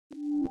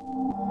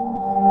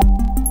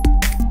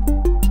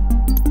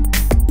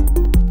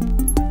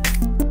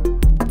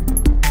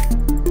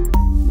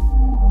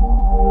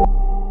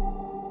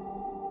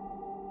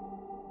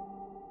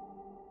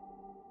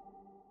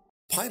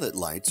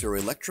lights are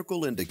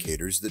electrical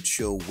indicators that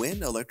show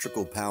when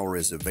electrical power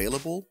is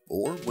available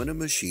or when a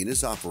machine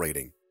is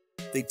operating.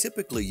 They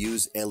typically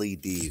use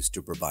LEDs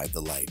to provide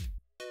the light,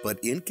 but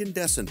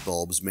incandescent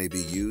bulbs may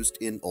be used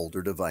in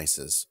older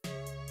devices.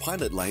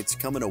 Pilot lights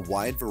come in a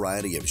wide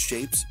variety of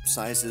shapes,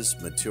 sizes,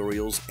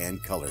 materials,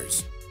 and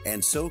colors,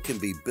 and so can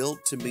be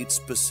built to meet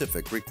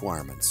specific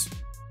requirements.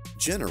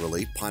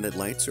 Generally, pilot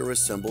lights are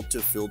assembled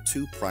to fill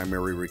two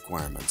primary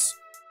requirements: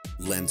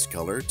 lens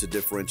color to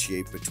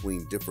differentiate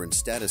between different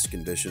status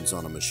conditions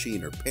on a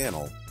machine or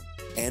panel,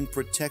 and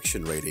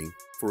protection rating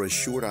for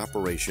assured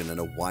operation in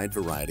a wide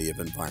variety of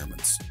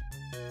environments.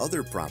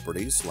 Other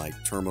properties like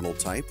terminal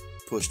type,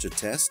 push to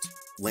test,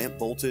 lamp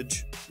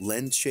voltage,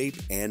 lens shape,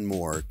 and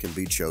more can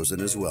be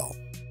chosen as well.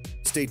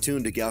 Stay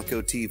tuned to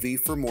Galco TV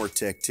for more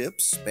tech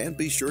tips, and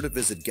be sure to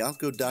visit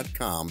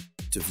galco.com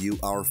to view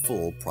our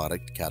full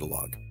product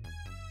catalog.